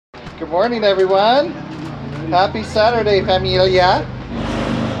Good morning, everyone. Happy Saturday, familia.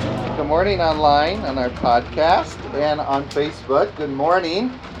 Good morning online on our podcast and on Facebook. Good morning.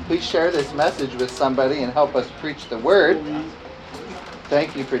 Please share this message with somebody and help us preach the word.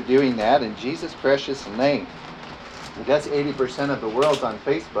 Thank you for doing that in Jesus' precious name. I guess 80% of the world's on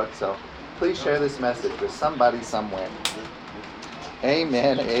Facebook, so please share this message with somebody somewhere.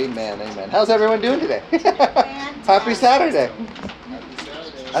 Amen, amen, amen. How's everyone doing today? Happy Saturday.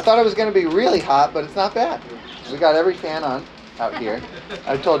 I thought it was going to be really hot, but it's not bad. We got every fan on out here.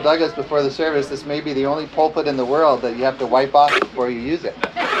 I told Douglas before the service this may be the only pulpit in the world that you have to wipe off before you use it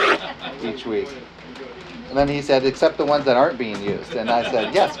each week. And then he said, except the ones that aren't being used. And I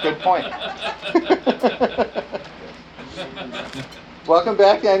said, yes, good point. Welcome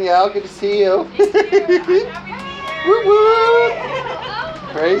back, Danielle. Good to see you. Woo woo!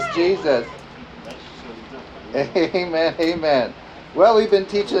 Praise Jesus. Amen, amen. Well, we've been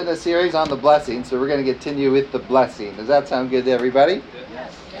teaching a series on the blessing, so we're going to continue with the blessing. Does that sound good to everybody?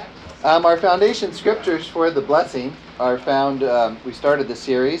 Yes. Our foundation scriptures for the blessing are found, we started the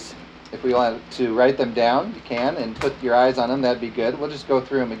series. If we want to write them down, you can, and put your eyes on them, that'd be good. We'll just go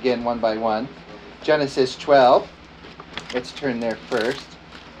through them again one by one. Genesis 12. Let's turn there first.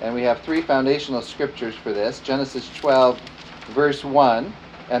 And we have three foundational scriptures for this. Genesis 12, verse 1.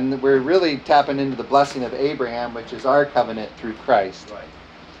 And we're really tapping into the blessing of Abraham, which is our covenant through Christ. Right.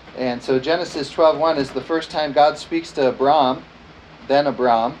 And so Genesis 12:1 is the first time God speaks to Abram, then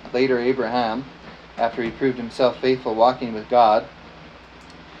Abram, later Abraham, after he proved himself faithful walking with God.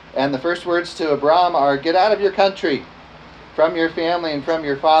 And the first words to Abram are, get out of your country, from your family and from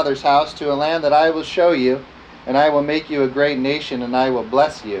your father's house, to a land that I will show you, and I will make you a great nation, and I will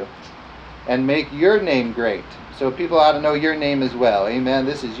bless you, and make your name great. So people ought to know your name as well. Amen.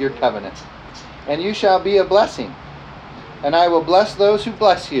 This is your covenant. And you shall be a blessing. And I will bless those who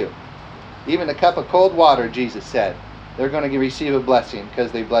bless you. Even a cup of cold water, Jesus said. They're going to receive a blessing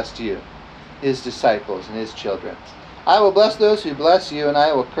because they blessed you, his disciples and his children. I will bless those who bless you, and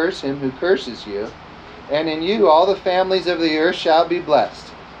I will curse him who curses you. And in you all the families of the earth shall be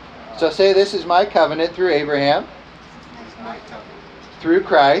blessed. So say, this is my covenant through Abraham, through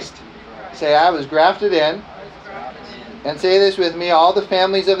Christ. Say, I was grafted in. And say this with me, all the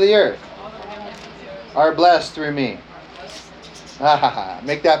families of the earth are blessed through me.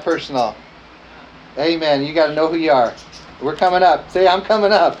 Make that personal. Amen. You got to know who you are. We're coming up. Say, I'm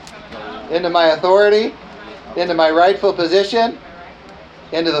coming up into my authority, into my rightful position,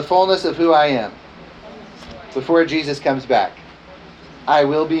 into the fullness of who I am before Jesus comes back. I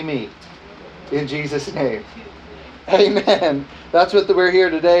will be me in Jesus' name. Amen. That's what we're here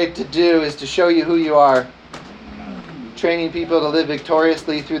today to do, is to show you who you are. Training people to live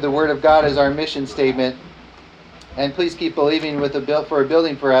victoriously through the Word of God is our mission statement. And please keep believing for a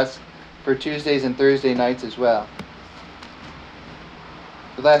building for us for Tuesdays and Thursday nights as well.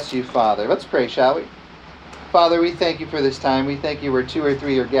 Bless you, Father. Let's pray, shall we? Father, we thank you for this time. We thank you where two or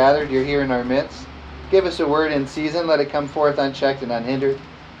three are gathered. You're here in our midst. Give us a word in season. Let it come forth unchecked and unhindered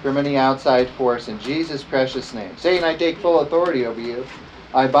from any outside force. In Jesus' precious name. Satan, I take full authority over you.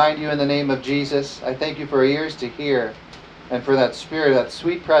 I bind you in the name of Jesus. I thank you for ears to hear, and for that spirit, that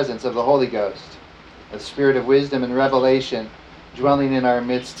sweet presence of the Holy Ghost, the spirit of wisdom and revelation dwelling in our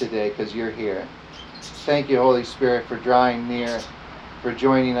midst today, because you're here. Thank you, Holy Spirit, for drawing near, for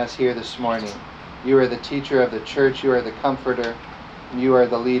joining us here this morning. You are the teacher of the church. You are the comforter. You are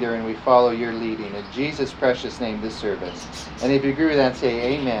the leader, and we follow your leading. In Jesus' precious name, this service. And if you agree with that,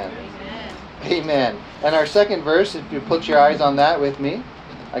 say amen. Amen. Amen. And our second verse, if you put your eyes on that with me,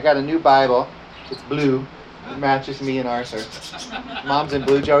 I got a new Bible. It's blue. It matches me and Arthur. Mom's in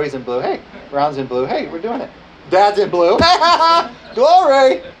blue, Joey's in blue. Hey, Ron's in blue. Hey, we're doing it. Dad's in blue.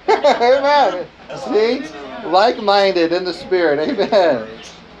 Glory! Amen. See? Like-minded in the Spirit. Amen.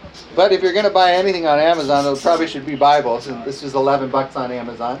 But if you're going to buy anything on Amazon, it probably should be Bibles. And this is $11 on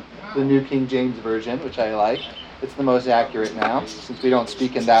Amazon, the New King James Version, which I like. It's the most accurate now, since we don't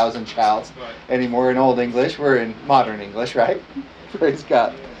speak in thous and shalls anymore in Old English. We're in modern English, right? Praise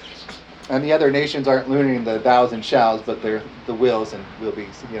God. And the other nations aren't learning the thous and shalls, but they're the wills and will be,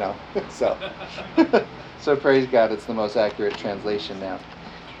 so. So praise God, it's the most accurate translation now.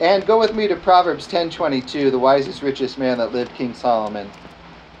 And go with me to Proverbs 10:22, the wisest, richest man that lived, King Solomon.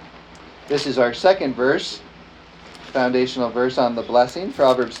 This is our second verse, foundational verse on the blessing,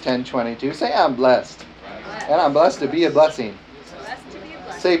 Proverbs 10:22. Say, I'm blessed. And I'm blessed to be a blessing.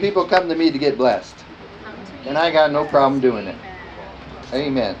 Say, people come to me to get blessed. And I got no problem doing it.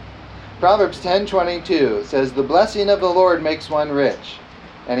 Amen. Proverbs 10:22 says, the blessing of the Lord makes one rich,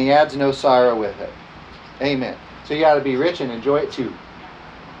 and he adds no sorrow with it. Amen. So you got to be rich and enjoy it too.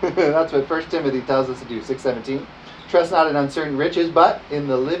 That's what 1 Timothy tells us to do, 6:17. Trust not in uncertain riches, but in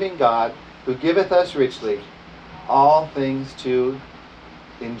the living God, who giveth us richly all things to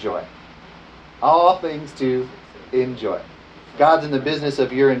enjoy. All things to enjoy. God's in the business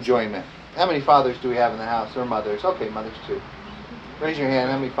of your enjoyment. How many fathers do we have in the house, or mothers? Okay, mothers too. Raise your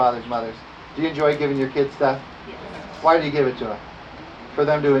hand. How many fathers, mothers? Do you enjoy giving your kids stuff? Yes. Why do you give it to them? For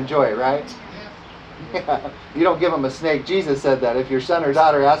them to enjoy, right? Yeah. You don't give them a snake. Jesus said that. If your son or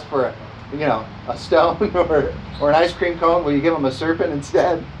daughter asks for a stone or an ice cream cone, will you give them a serpent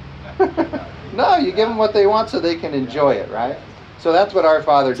instead? No, you give them what they want so they can enjoy it, right? So that's what our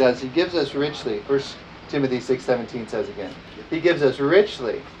Father does. He gives us richly. 1 Timothy 6:17 says again. He gives us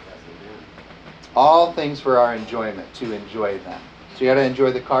richly all things for our enjoyment, to enjoy them. So you got to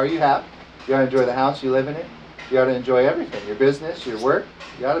enjoy the car you have. You got to enjoy the house you live in. You got to enjoy everything. Your business, your work.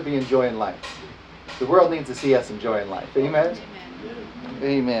 You got to be enjoying life. The world needs to see us enjoying life. Amen?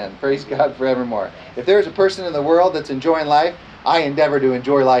 Amen. Praise God forevermore. If there's a person in the world that's enjoying life, I endeavor to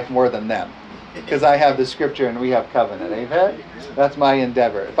enjoy life more than them. Because I have the scripture and we have covenant. Amen? That's my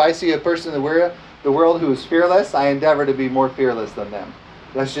endeavor. If I see a person in the world who is fearless, I endeavor to be more fearless than them.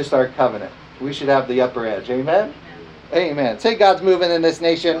 That's just our covenant. We should have the upper edge. Amen? Amen. Say God's moving in this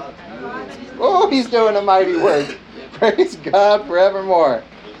nation. Oh, He's doing a mighty work. Praise God forevermore.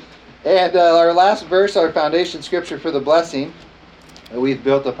 And our last verse, our foundation scripture for the blessing that we've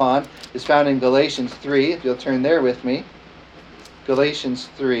built upon, is found in Galatians 3. If you'll turn there with me. Galatians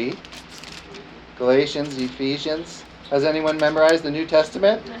 3. Galatians, Ephesians. Has anyone memorized the New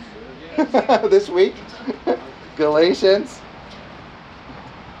Testament this week? Galatians.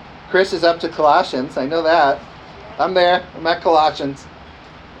 Chris is up to Colossians. I know that. I'm there. I'm at Colossians.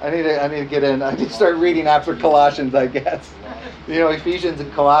 I need to get in. I need to start reading after Colossians, I guess. Ephesians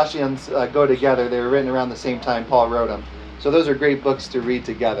and Colossians go together. They were written around the same time Paul wrote them. So those are great books to read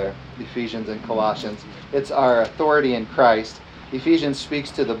together, Ephesians and Colossians. It's our authority in Christ. Ephesians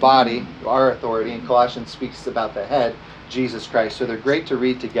speaks to the body, our authority, and Colossians speaks about the head, Jesus Christ. So they're great to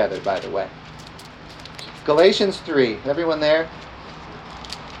read together, by the way. Galatians 3. Everyone there?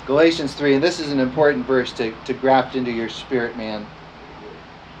 Galatians 3. And this is an important verse to graft into your spirit, man.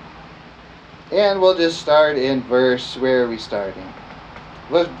 And we'll just start in verse, where are we starting?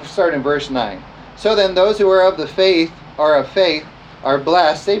 Let's start in verse 9. So then those who are of faith are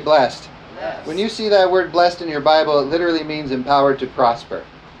blessed. Say blessed. Blessed. When you see that word blessed in your Bible, it literally means empowered to prosper.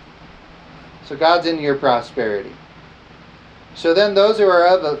 So God's in your prosperity. So then those who are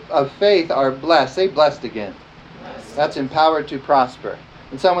of faith are blessed. Say blessed again. Blessed. That's empowered to prosper.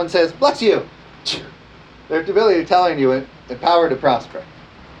 When someone says, bless you, they're really telling you, empowered to prosper.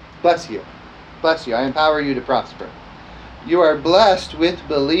 Bless you. Bless you. I empower you to prosper. You are blessed with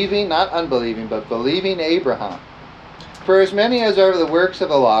believing, not unbelieving, but believing Abraham. For as many as are the works of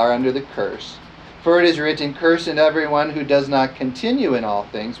the law are under the curse. For it is written, cursed is everyone who does not continue in all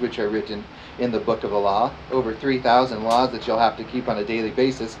things which are written in the book of the law. Over 3,000 laws that you'll have to keep on a daily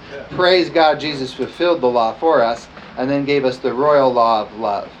basis. Yeah. Praise God, Jesus fulfilled the law for us and then gave us the royal law of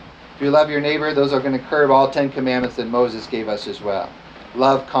love. If you love your neighbor, those are going to curb all 10 commandments that Moses gave us as well.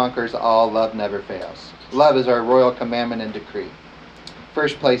 Love conquers all. Love never fails. Love is our royal commandment and decree.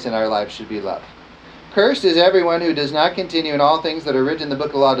 First place in our lives should be love. Cursed is everyone who does not continue in all things that are written in the book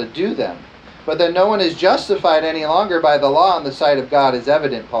of the law to do them. But that no one is justified any longer by the law in the sight of God is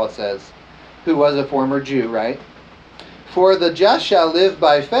evident, Paul says, who was a former Jew, right? For the just shall live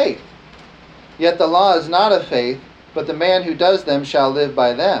by faith. Yet the law is not of faith, but the man who does them shall live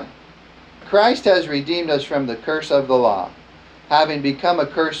by them. Christ has redeemed us from the curse of the law, having become a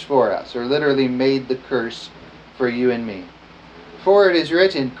curse for us, or literally made the curse for you and me. For it is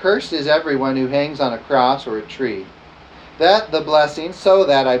written, cursed is everyone who hangs on a cross or a tree. That the blessing, so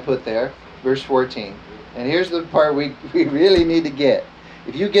that I put there, verse 14. And here's the part we really need to get.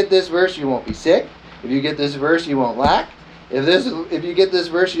 If you get this verse, you won't be sick. If you get this verse, you won't lack. If you get this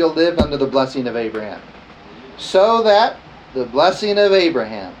verse, you'll live under the blessing of Abraham. So that the blessing of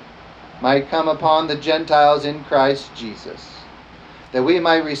Abraham might come upon the Gentiles in Christ Jesus, that we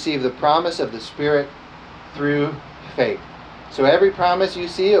might receive the promise of the Spirit through faith. So every promise you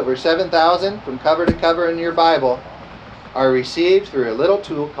see, over 7,000 from cover to cover in your Bible, are received through a little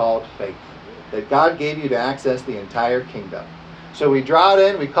tool called faith that God gave you to access the entire kingdom. So we draw it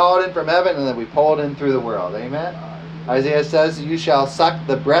in, we call it in from heaven, and then we pull it in through the world. Amen? Isaiah says, you shall suck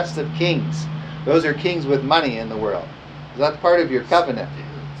the breasts of kings. Those are kings with money in the world. That's part of your covenant.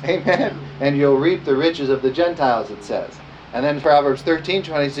 Amen? And you'll reap the riches of the Gentiles, it says. And then Proverbs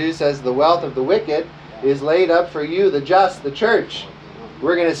 13:22 says, the wealth of the wicked is laid up for you, the just, the church.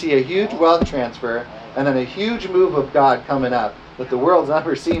 We're going to see a huge wealth transfer and then a huge move of God coming up that the world's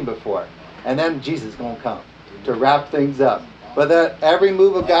never seen before. And then Jesus is going to come to wrap things up. But that every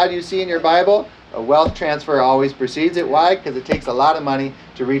move of God you see in your Bible, a wealth transfer always precedes it. Why? Because it takes a lot of money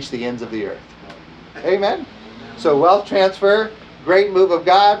to reach the ends of the earth. Amen? So wealth transfer, great move of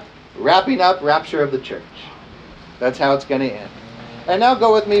God, wrapping up, rapture of the church. That's how it's going to end. And now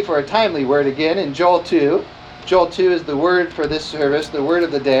go with me for a timely word again in Joel 2. Joel 2 is the word for this service, the word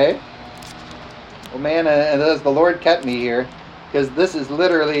of the day. Oh man, and as the Lord kept me here, because this is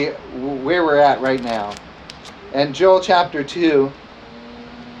literally where we're at right now. And Joel chapter 2,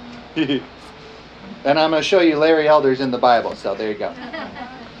 and I'm going to show you Larry Elders in the Bible, so there you go.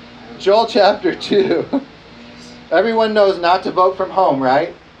 Joel chapter 2. Everyone knows not to vote from home,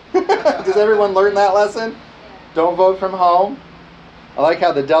 right? Does everyone learn that lesson? Don't vote from home. I like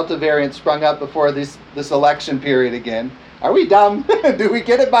how the Delta variant sprung up before this election period again. Are we dumb? Do we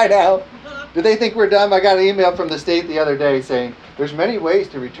get it by now? Do they think we're dumb? I got an email from the state the other day saying, there's many ways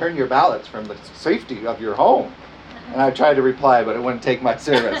to return your ballots from the safety of your home. And I tried to reply, but it wouldn't take my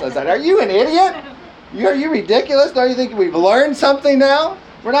service. I said, are you an idiot? Are you ridiculous? Don't you think we've learned something now?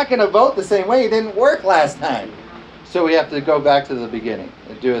 We're not going to vote the same way. It didn't work last time. So we have to go back to the beginning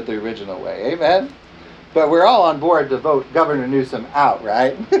and do it the original way. Amen? But we're all on board to vote Governor Newsom out,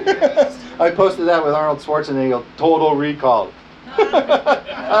 right? I posted that with Arnold Schwarzenegger, total recall.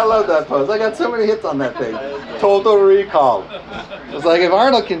 I love that post. I got so many hits on that thing. Total recall. It's like, if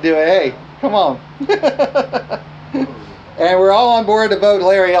Arnold can do it, hey, come on. And we're all on board to vote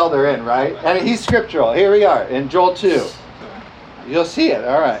Larry Elder in, right? And he's scriptural. Here we are in Joel 2. You'll see it.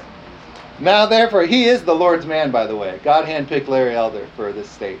 All right. Now, therefore, he is the Lord's man, by the way. God handpicked Larry Elder for this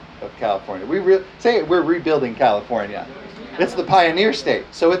state of California. We're rebuilding California. It's the pioneer state,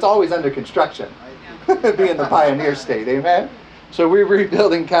 so it's always under construction, being the pioneer state. Amen? So we're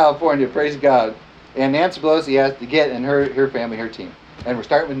rebuilding California. Praise God. And Nancy Pelosi has to get, and her family, her team. And we're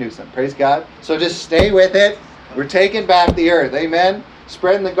starting with Newsom. Praise God. So just stay with it. We're taking back the earth. Amen?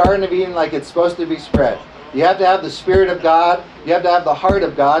 Spreading the Garden of Eden like it's supposed to be spread. You have to have the Spirit of God. You have to have the heart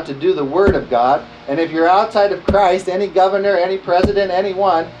of God to do the Word of God. And if you're outside of Christ, any governor, any president,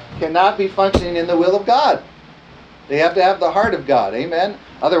 anyone cannot be functioning in the will of God. They have to have the heart of God. Amen?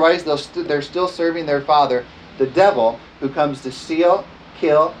 Otherwise, they're still serving their father, the devil, who comes to steal,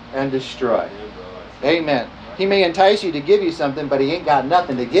 kill, and destroy. Amen. He may entice you to give you something, but he ain't got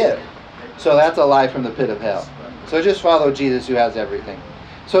nothing to give. So that's a lie from the pit of hell. So just follow Jesus, who has everything.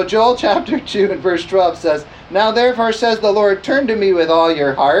 So Joel chapter 2 and verse 12 says, Now therefore says the Lord, turn to me with all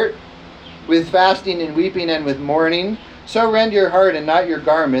your heart, with fasting and weeping and with mourning. So rend your heart and not your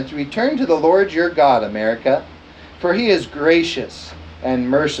garments. Return to the Lord your God, America. For he is gracious and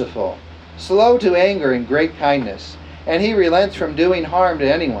merciful, slow to anger and great kindness, and he relents from doing harm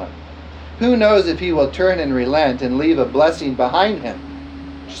to anyone. Who knows if he will turn and relent and leave a blessing behind him?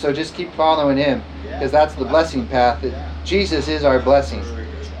 So just keep following him, because that's the blessing path. Jesus is our blessing.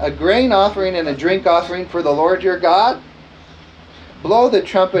 A grain offering and a drink offering for the Lord your God. Blow the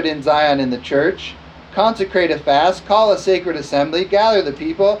trumpet in Zion in the church. Consecrate a fast. Call a sacred assembly. Gather the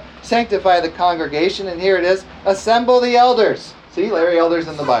people. Sanctify the congregation. And here it is. Assemble the elders. See, Larry Elder's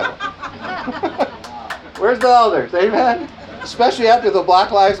in the Bible. Where's the elders? Amen? Especially after the Black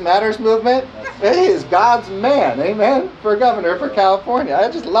Lives Matters movement. He is God's man. Amen? For governor for California.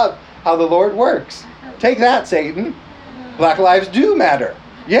 I just love how the Lord works. Take that, Satan. Black lives do matter.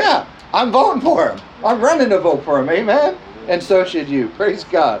 Yeah, I'm voting for him. I'm running to vote for him. Amen? And so should you. Praise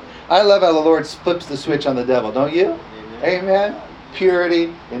God. I love how the Lord flips the switch on the devil. Don't you? Amen?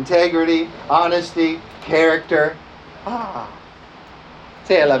 Purity, integrity, honesty, character.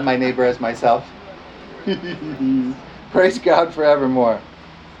 Say I love my neighbor as myself. Praise God forevermore.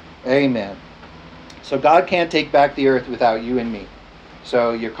 Amen. So God can't take back the earth without you and me.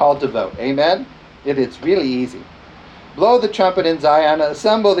 So you're called to vote. Amen? It's really easy. Blow the trumpet in Zion,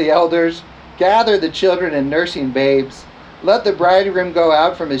 assemble the elders, gather the children and nursing babes. Let the bridegroom go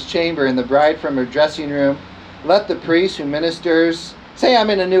out from his chamber and the bride from her dressing room. Let the priest who ministers... Say, I'm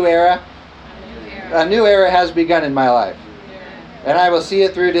in a new era. A new era has begun in my life. And I will see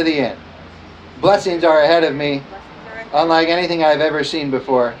it through to the end. Blessings are ahead of me, unlike anything I've ever seen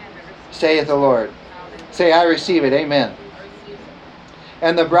before, saith the Lord. Say, I receive it. Amen.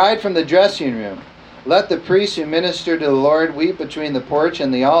 And the bride from the dressing room. Let the priests who minister to the Lord weep between the porch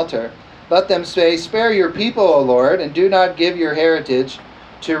and the altar. Let them say, Spare your people, O Lord, and do not give your heritage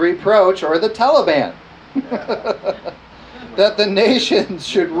to reproach or the Taliban. That the nations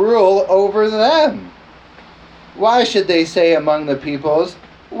should rule over them. Why should they say among the peoples,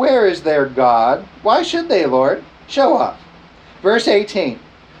 Where is their God? Why should they, Lord? Show off. Verse 18.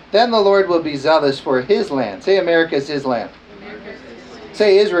 Then the Lord will be zealous for his land. Say, America is his land.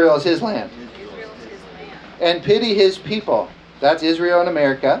 Say, Israel is his land. Israel is his land. And pity his people. That's Israel and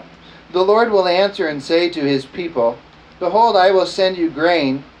America. The Lord will answer and say to his people, behold, I will send you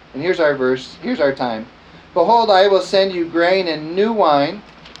grain. And here's our verse. Here's our time. Behold, I will send you grain and new wine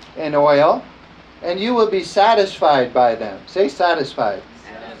and oil, and you will be satisfied by them. Say, satisfied.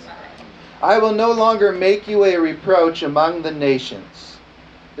 Satisfied. I will no longer make you a reproach among the nations.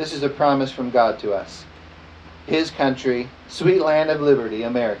 This is a promise from God to us. His country, sweet land of liberty,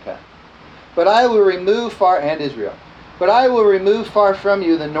 America. But I will remove and Israel. But I will remove far from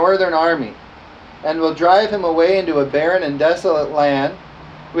you the northern army, and will drive him away into a barren and desolate land,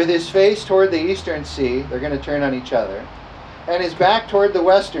 with his face toward the eastern sea. They're going to turn on each other. And his back toward the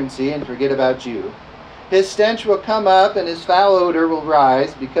western sea, and forget about you. His stench will come up, and his foul odor will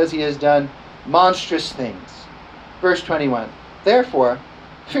rise, because he has done monstrous things. Verse 21. Therefore,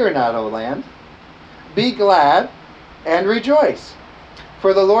 fear not, O land. Be glad and rejoice.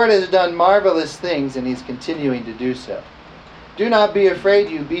 For the Lord has done marvelous things, and he's continuing to do so. Do not be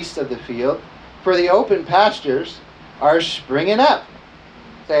afraid, you beasts of the field, for the open pastures are springing up.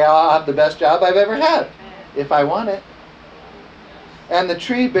 Say, I'll have the best job I've ever had, if I want it. And the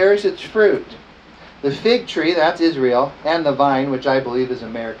tree bears its fruit. The fig tree, that's Israel, and the vine, which I believe is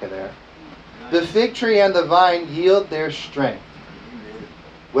America there. The fig tree and the vine yield their strength.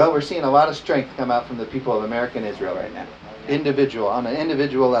 Well, we're seeing a lot of strength come out from the people of America and Israel right now. On an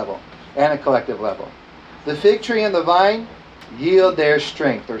individual level and a collective level. The fig tree and the vine yield their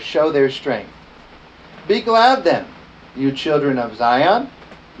strength, or show their strength. Be glad then, you children of Zion.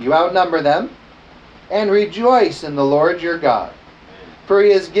 You outnumber them. And rejoice in the Lord your God. For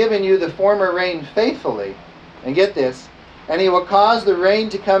he has given you the former rain faithfully. And get this. And he will cause the rain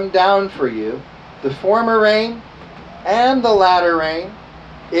to come down for you, the former rain and the latter rain,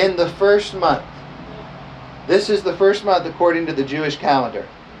 in the first month. This is the first month according to the Jewish calendar.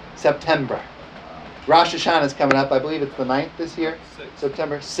 September. Rosh Hashanah is coming up. I believe it's the 9th this year.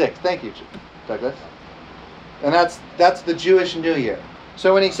 September 6th. Thank you, Douglas. And that's the Jewish New Year.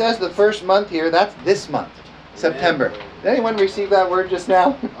 So when he says the first month here, that's this month, September. Did anyone receive that word just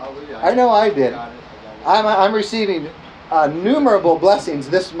now? I know I did. I'm receiving innumerable blessings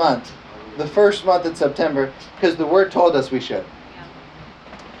this month, the first month in September, because the word told us we should.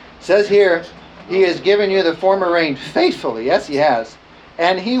 It says here, he has given you the former rain faithfully. Yes, he has.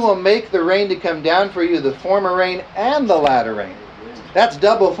 And he will make the rain to come down for you, the former rain and the latter rain. That's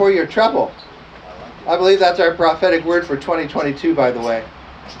double for your trouble. I believe that's our prophetic word for 2022, by the way.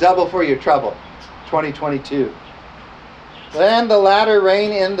 Double for your trouble. 2022. Then the latter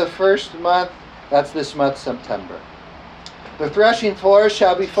rain in the first month. That's this month, September. The threshing floors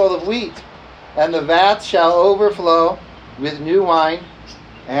shall be full of wheat, and the vats shall overflow with new wine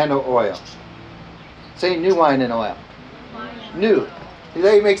and oil. Say new wine and oil. New. He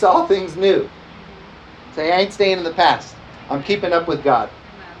makes all things new. Say, I ain't staying in the past. I'm keeping up with God.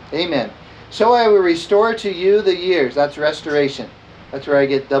 Amen. So I will restore to you the years. That's restoration. That's where I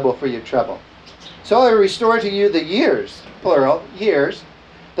get double for your trouble. So I will restore to you the years, plural, years,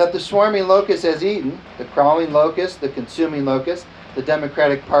 that the swarming locust has eaten, the crawling locust, the consuming locust, the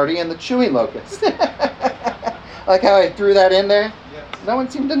Democratic Party, and the chewing locust. Like how I threw that in there? No one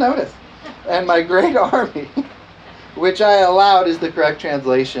seemed to notice. And my great army, which I allowed is the correct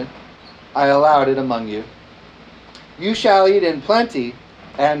translation. I allowed it among you. You shall eat in plenty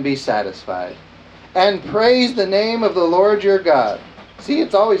and be satisfied. And praise the name of the Lord your God. See,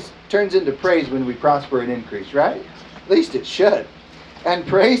 it always turns into praise when we prosper and increase, right? At least it should. And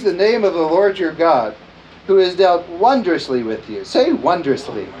praise the name of the Lord your God, who has dealt wondrously with you. Say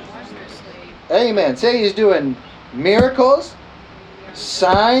wondrously. Amen. Say he's doing miracles,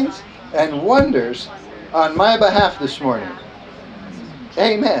 signs, and wonders on my behalf this morning.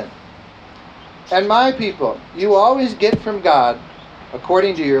 Amen. And my people, you always get from God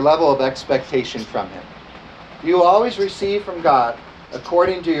according to your level of expectation from him. You always receive from God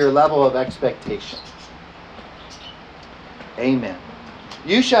according to your level of expectation. Amen.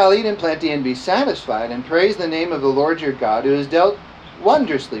 You shall eat in plenty and be satisfied, and praise the name of the Lord your God, who has dealt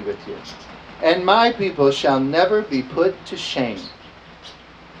wondrously with you. And my people shall never be put to shame.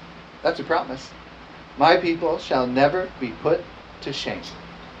 That's a promise. My people shall never be put to shame.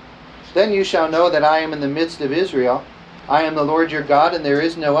 Then you shall know that I am in the midst of Israel. I am the Lord your God, and there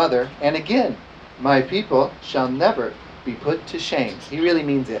is no other. And again, my people shall never be put to shame. He really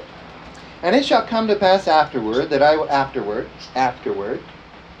means it. And it shall come to pass afterward that I will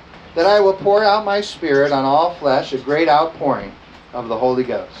pour out my spirit on all flesh, a great outpouring of the Holy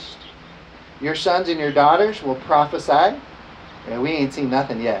Ghost. Your sons and your daughters will prophesy, and we ain't seen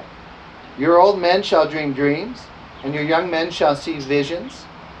nothing yet. Your old men shall dream dreams, and your young men shall see visions,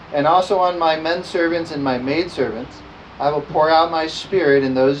 and also on my men servants and my maid servants I will pour out my Spirit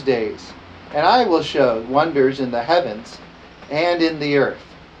in those days, and I will show wonders in the heavens and in the earth.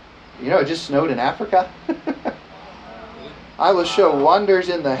 You know, it just snowed in Africa. I will show wonders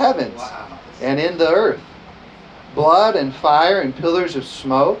in the heavens and in the earth, blood and fire and pillars of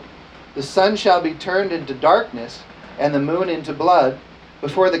smoke. The sun shall be turned into darkness and the moon into blood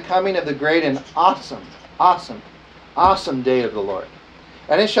before the coming of the great and awesome day of the Lord.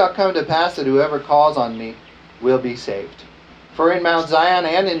 And it shall come to pass that whoever calls on me will be saved. For in Mount Zion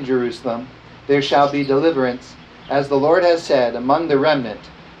and in Jerusalem there shall be deliverance, as the Lord has said, among the remnant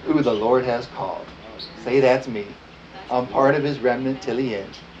who the Lord has called. Say, that's me. I'm part of his remnant till the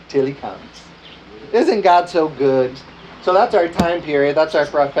end, till he comes. Isn't God so good? So that's our time period. That's our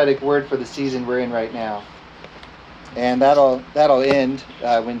prophetic word for the season we're in right now. And that'll end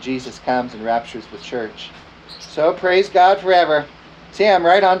when Jesus comes and raptures the church. So praise God forever. See, I'm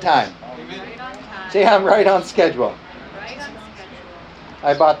right on time. Right on time. See, I'm right on schedule. Right on schedule.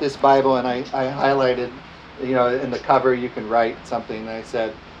 I bought this Bible and I highlighted, in the cover you can write something. And I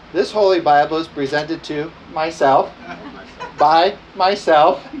said, this Holy Bible is presented to myself, by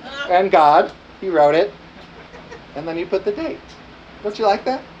myself, and God. He wrote it. And then you put the date. Don't you like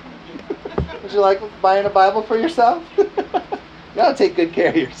that? Would you like buying a Bible for yourself? You got to take good care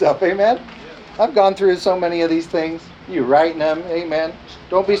of yourself, amen? I've gone through so many of these things. You writing them, amen?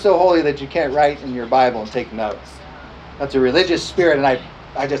 Don't be so holy that you can't write in your Bible and take notes. That's a religious spirit, and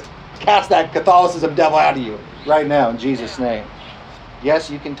I just cast that Catholicism devil out of you right now in Jesus' name.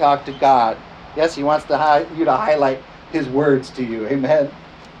 Yes, you can talk to God. Yes, he wants you to highlight his words to you, amen,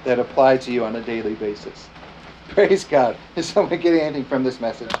 that apply to you on a daily basis. Praise God. Is someone getting anything from this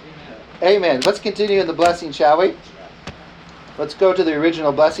message? Amen. Let's continue in the blessing, shall we? Let's go to the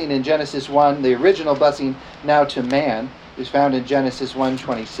original blessing in Genesis 1. The original blessing now to man is found in Genesis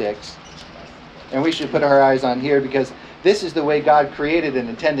 1:26. And we should put our eyes on here because this is the way God created and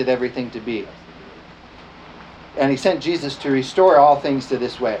intended everything to be. And he sent Jesus to restore all things to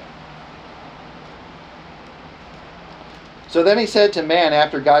this way. So then he said to man,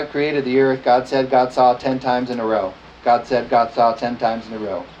 after God created the earth, God said, God saw 10 times in a row. God said, God saw 10 times in a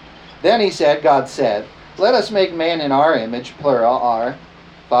row. Then he said, God said, let us make man in our image, plural, our,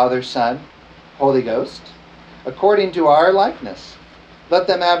 Father, Son, Holy Ghost, according to our likeness. Let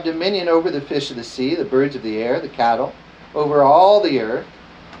them have dominion over the fish of the sea, the birds of the air, the cattle, over all the earth,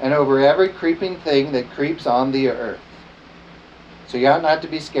 and over every creeping thing that creeps on the earth. So you ought not to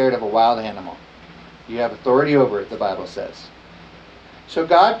be scared of a wild animal. You have authority over it, the Bible says. So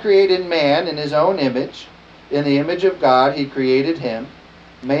God created man in his own image. In the image of God he created him.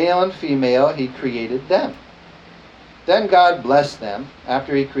 Male and female he created them. Then God blessed them.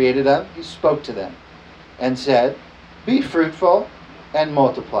 After he created them, he spoke to them and said, be fruitful and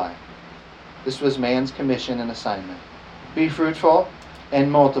multiply. This was man's commission and assignment. Be fruitful and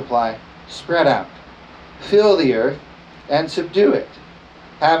multiply. Spread out. Fill the earth and subdue it.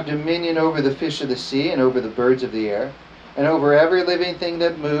 Have dominion over the fish of the sea and over the birds of the air and over every living thing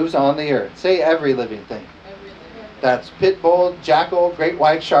that moves on the earth. Say every living thing. That's pit bull, jackal, great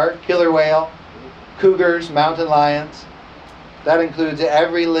white shark, killer whale, cougars, mountain lions. That includes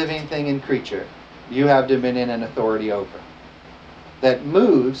every living thing and creature you have dominion and authority over that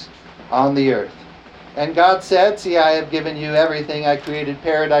moves on the earth. And God said, see, I have given you everything. I created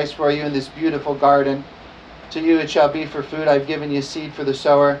paradise for you in this beautiful garden. To you it shall be for food. I've given you seed for the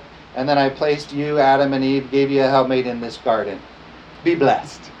sower. And then I placed you, Adam and Eve, gave you a helpmate in this garden. Be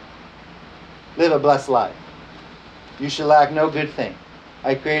blessed. Live a blessed life. You shall lack no good thing.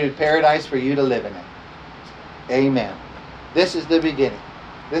 I created paradise for you to live in it. Amen. This is the beginning.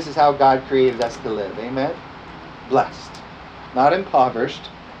 This is how God created us to live. Amen. Blessed. Not impoverished.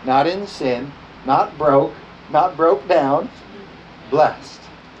 Not in sin. Not broke down. Blessed.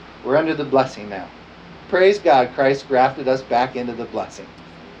 We're under the blessing now. Praise God, Christ grafted us back into the blessing.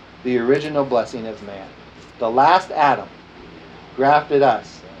 The original blessing of man. The last Adam grafted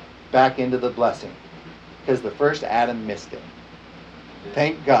us back into the blessing. Because the first Adam missed it.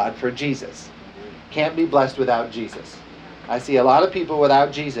 Thank God for Jesus. Can't be blessed without Jesus. I see a lot of people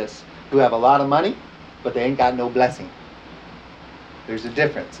without Jesus who have a lot of money, but they ain't got no blessing. There's a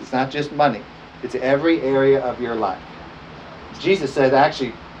difference. It's not just money. It's every area of your life. Jesus said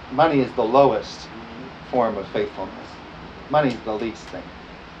actually money is the lowest form of faithfulness. Money is the least thing.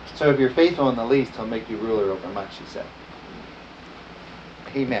 So if you're faithful in the least, he'll make you ruler over much, he said.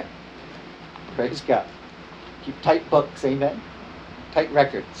 Amen. Praise God. Keep tight books, amen? Tight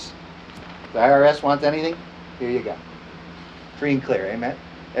records. If the IRS wants anything, here you go. Free and clear, amen?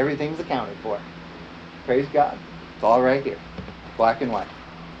 Everything's accounted for. Praise God. It's all right here. Black and white.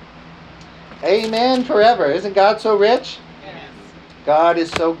 Amen forever. Isn't God so rich? Yes. God is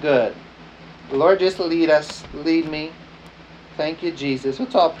so good. The Lord, just lead us. Lead me. Thank you, Jesus.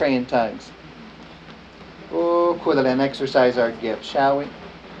 Let's all pray in tongues. Oh, Kudal, and exercise our gift, shall we?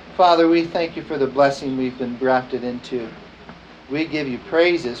 Father, we thank you for the blessing we've been grafted into. We give you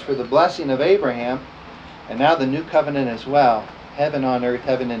praises for the blessing of Abraham, and now the new covenant as well. Heaven on earth,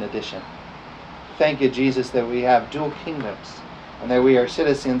 heaven in addition. Thank you, Jesus, that we have dual kingdoms, and that we are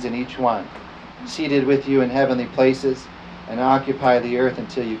citizens in each one, seated with you in heavenly places, and occupy the earth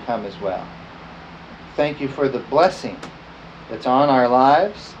until you come as well. Thank you for the blessing that's on our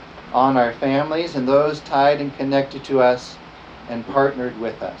lives, on our families, and those tied and connected to us and partnered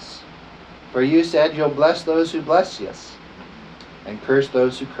with us. For you said you'll bless those who bless us and curse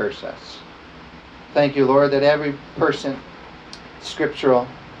those who curse us. Thank you, Lord, that every person, scriptural,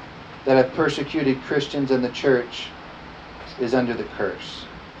 that have persecuted Christians in the church is under the curse.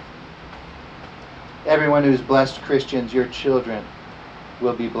 Everyone who's blessed Christians, your children,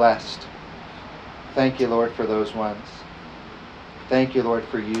 will be blessed. Thank you, Lord, for those ones. Thank you, Lord,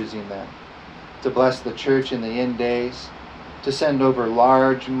 for using them to bless the church in the end days, to send over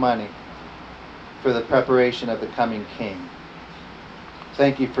large money for the preparation of the coming King.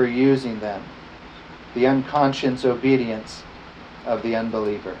 Thank you for using them, the unconscious obedience of the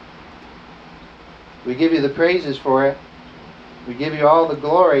unbeliever. We give you the praises for it. We give you all the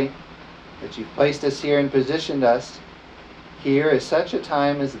glory that you've placed us here and positioned us here at such a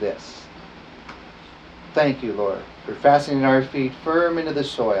time as this. Thank you, Lord, for fastening our feet firm into the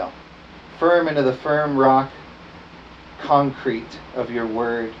soil, firm into the firm rock, concrete of your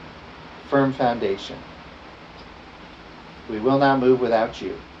word, firm foundation. We will not move without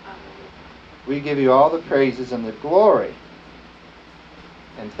you. We give you all the praises and the glory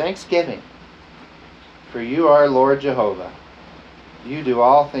and thanksgiving, for you are Lord Jehovah. You do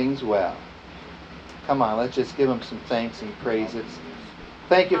all things well. Come on, let's just give him some thanks and praises.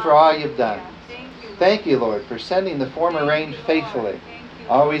 Thank you for all you've done. Thank you, Lord, for sending the former rain faithfully,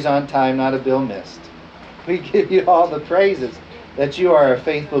 always on time, not a bill missed. We give you all the praises that you are a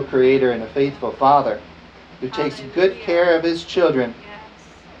faithful creator and a faithful father who takes good care of his children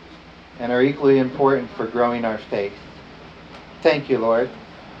and are equally important for growing our faith. Thank you, Lord,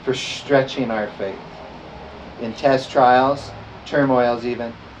 for stretching our faith in test trials, turmoils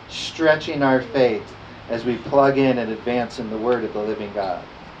even, stretching our faith as we plug in and advance in the word of the living God,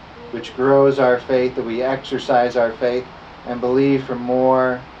 which grows our faith, that we exercise our faith and believe for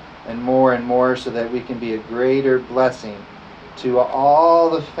more and more and more, so that we can be a greater blessing to all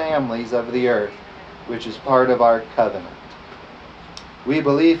the families of the earth, which is part of our covenant. We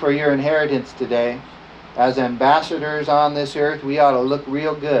believe for your inheritance today. As ambassadors on this earth, we ought to look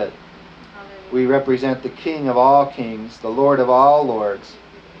real good. We represent the King of all kings, the Lord of all lords,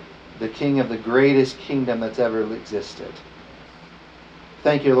 the King of the greatest kingdom that's ever existed.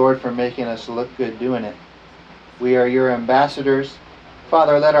 Thank you, Lord, for making us look good doing it. We are your ambassadors.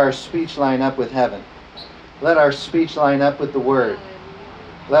 Father, let our speech line up with heaven. Let our speech line up with the Word.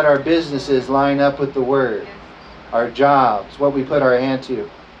 Let our businesses line up with the Word. Our jobs, what we put our hand to,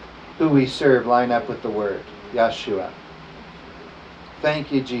 who we serve, line up with the Word. Yeshua.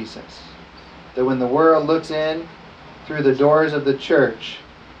 Thank you, Jesus, that when the world looks in through the doors of the church,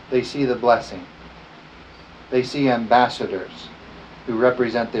 they see the blessing. They see ambassadors who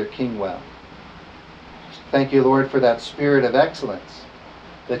represent their King well. Thank you, Lord, for that spirit of excellence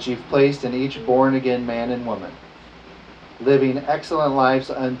that you've placed in each born-again man and woman, living excellent lives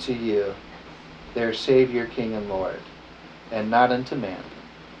unto you, their Savior, King, and Lord, and not unto man.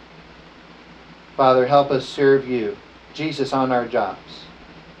 Father, help us serve you, Jesus, on our jobs.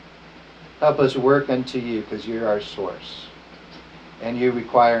 Help us work unto you, because you're our source, and you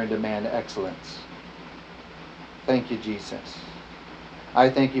require and demand excellence. Thank you, Jesus. I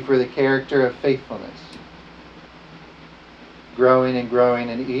thank you for the character of faithfulness, growing and growing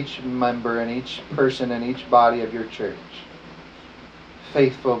in each member and each person and each body of your church.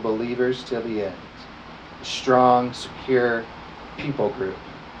 Faithful believers till the end. A strong, secure people group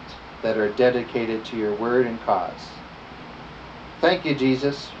that are dedicated to your word and cause. Thank you,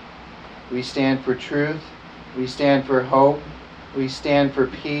 Jesus. We stand for truth. We stand for hope. We stand for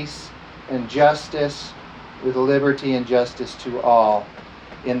peace and justice, with liberty and justice to all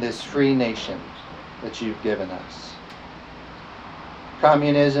in this free nation that you've given us.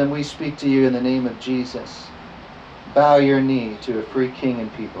 Communism, we speak to you in the name of Jesus. Bow your knee to a free king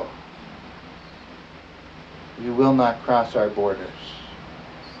and people. You will not cross our borders.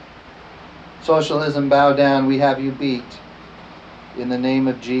 Socialism, bow down. We have you beat in the name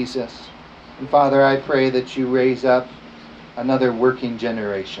of Jesus. And Father, I pray that you raise up another working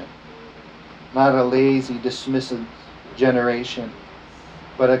generation. Not a lazy, dismissive generation,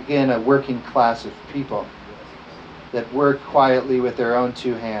 but again, a working class of people that work quietly with their own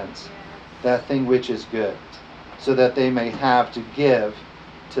two hands, that thing which is good, so that they may have to give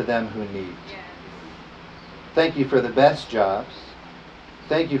to them who need. Thank you for the best jobs.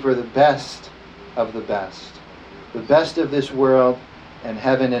 Thank you for the best of the best of this world and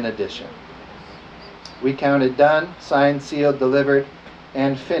heaven in addition. We count it done, signed, sealed, delivered,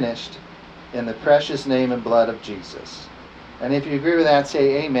 and finished in the precious name and blood of Jesus. And if you agree with that,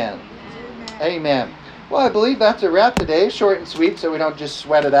 say amen. Amen. Amen. Well, I believe that's a wrap today. Short and sweet, so we don't just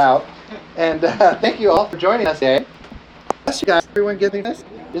sweat it out. And thank you all for joining us today. Bless you guys. Everyone getting this?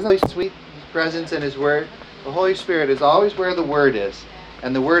 Isn't it sweet? His presence and His Word. The Holy Spirit is always where the Word is.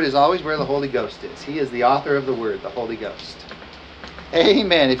 And the Word is always where the Holy Ghost is. He is the author of the Word, the Holy Ghost.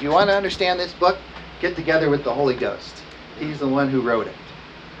 Amen. If you want to understand this book, get together with the Holy Ghost. He's the one who wrote it.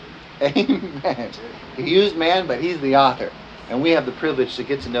 Amen. He used man, but He's the author. And we have the privilege to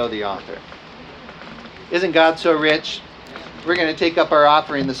get to know the author. Isn't God so rich? We're going to take up our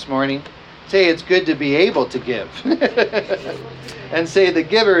offering this morning. Say it's good to be able to give. And say the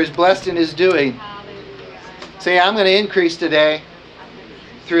giver is blessed in his doing. Say I'm going to increase today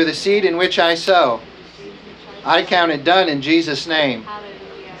through the seed in which I sow. I count it done in Jesus' name.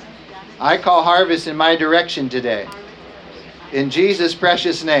 I call harvest in my direction today. In Jesus'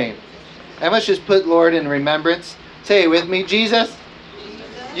 precious name. And let's just put Lord in remembrance. Say it with me. Jesus,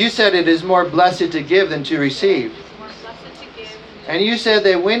 you said it is more blessed to give than to receive. And you said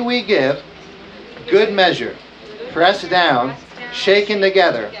that when we give, good measure, pressed down, shaken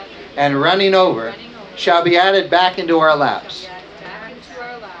together, and running over, shall be added back into our laps.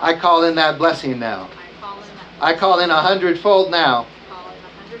 I call in that blessing now. I call in 100-fold now.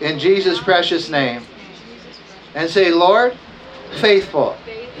 In Jesus' precious name. And say, Lord, faithful,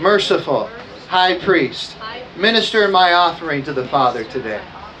 merciful, high priest, minister my offering to the Father today.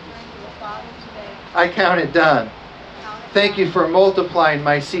 I count it done. Thank you for multiplying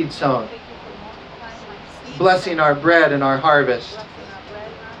my seed sown, blessing our bread and our harvest,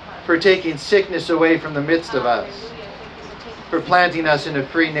 for taking sickness away from the midst of us, for planting us in a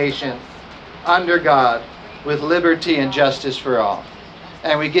free nation, under God, with liberty and justice for all.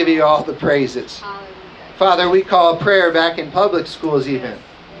 And we give you all the praises. Father, we call prayer back in public schools even,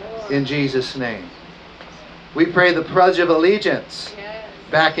 in Jesus' name. We pray the Pledge of Allegiance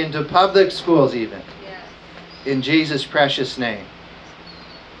back into public schools even, in Jesus' precious name.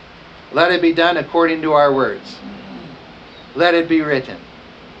 Let it be done according to our words. Let it be written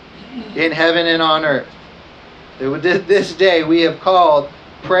in heaven and on earth. This day we have called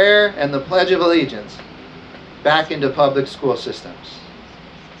prayer and the Pledge of Allegiance back into public school systems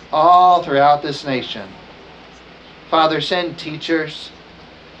all throughout this nation. Father, send teachers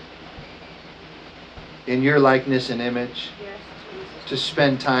in your likeness and image to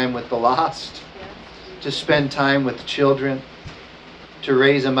spend time with the lost, to spend time with children, to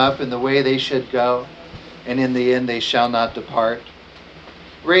raise them up in the way they should go, and in the end they shall not depart.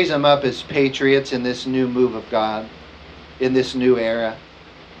 Raise them up as patriots in this new move of God, in this new era.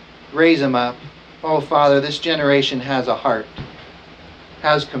 Raise them up. Oh, Father, this generation has a heart,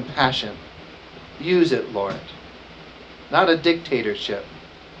 has compassion. Use it, Lord. Not a dictatorship,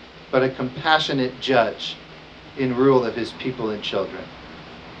 but a compassionate judge in rule of his people and children.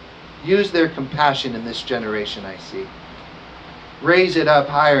 Use their compassion in this generation, I see. Raise it up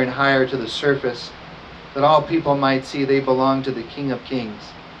higher and higher to the surface, that all people might see they belong to the King of Kings,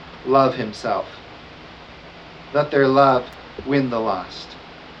 love himself. Let their love win the lost.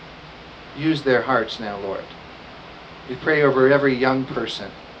 Use their hearts now, Lord. We pray over every young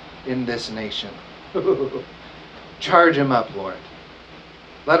person in this nation. Charge them up, Lord.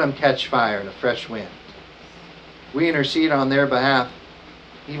 Let them catch fire in a fresh wind. We intercede on their behalf,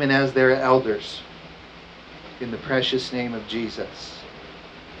 even as their elders, in the precious name of Jesus.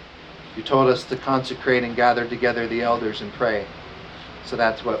 You told us to consecrate and gather together the elders and pray. So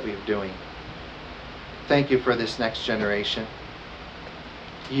that's what we're doing. Thank you for this next generation.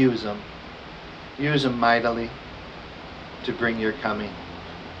 Use them. Use them mightily to bring your coming.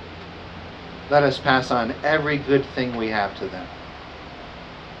 Let us pass on every good thing we have to them.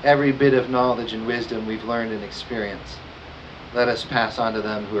 Every bit of knowledge and wisdom we've learned and experienced, let us pass on to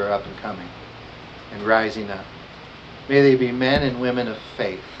them who are up and coming and rising up. May they be men and women of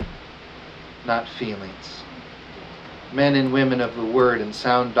faith, not feelings. Men and women of the word and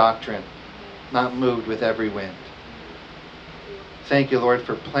sound doctrine, not moved with every wind. Thank you, Lord,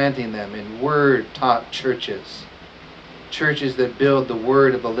 for planting them in word-taught churches churches that build the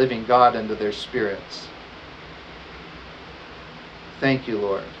word of the living God into their spirits. Thank you,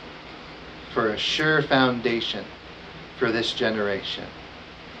 Lord, for a sure foundation for this generation.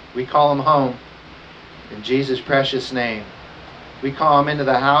 We call them home in Jesus' precious name. We call them into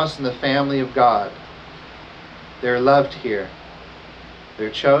the house and the family of God. They're loved here. They're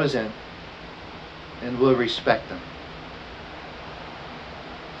chosen, and we'll respect them.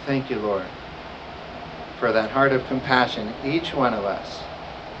 Thank you, Lord, for that heart of compassion, each one of us.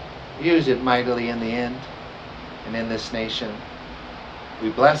 Use it mightily in the end and in this nation. We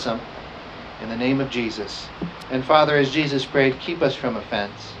bless them in the name of Jesus. And Father, as Jesus prayed, keep us from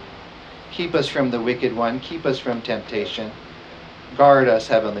offense. Keep us from the wicked one. Keep us from temptation. Guard us,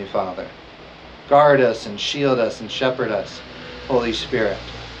 Heavenly Father. Guard us and shield us and shepherd us, Holy Spirit,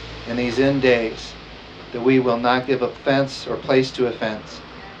 in these end days, that we will not give offense or place to offense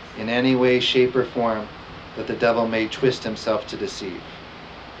in any way, shape, or form that the devil may twist himself to deceive.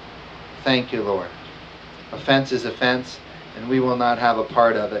 Thank you, Lord. Offense is offense, and we will not have a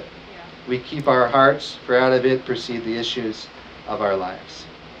part of it. We keep our hearts, for out of it proceed the issues of our lives.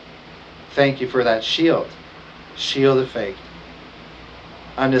 Thank you for that shield of faith,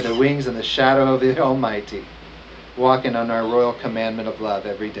 under the wings and the shadow of the Almighty, walking on our royal commandment of love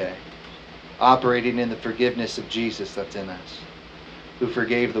every day, operating in the forgiveness of Jesus that's in us, who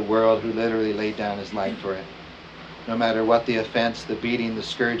forgave the world, who literally laid down his life for it. No matter what the offense, the beating, the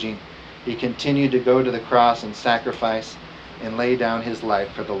scourging, he continued to go to the cross and sacrifice and lay down his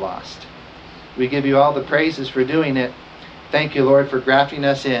life for the lost. We give you all the praises for doing it. Thank you, Lord, for grafting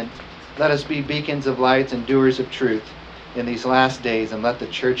us in. Let us be beacons of light and doers of truth in these last days, and let the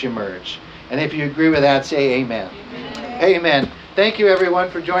church emerge. And if you agree with that, say amen. Amen. Amen. Thank you, everyone,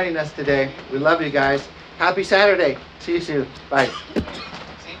 for joining us today. We love you guys. Happy Saturday. See you soon. Bye.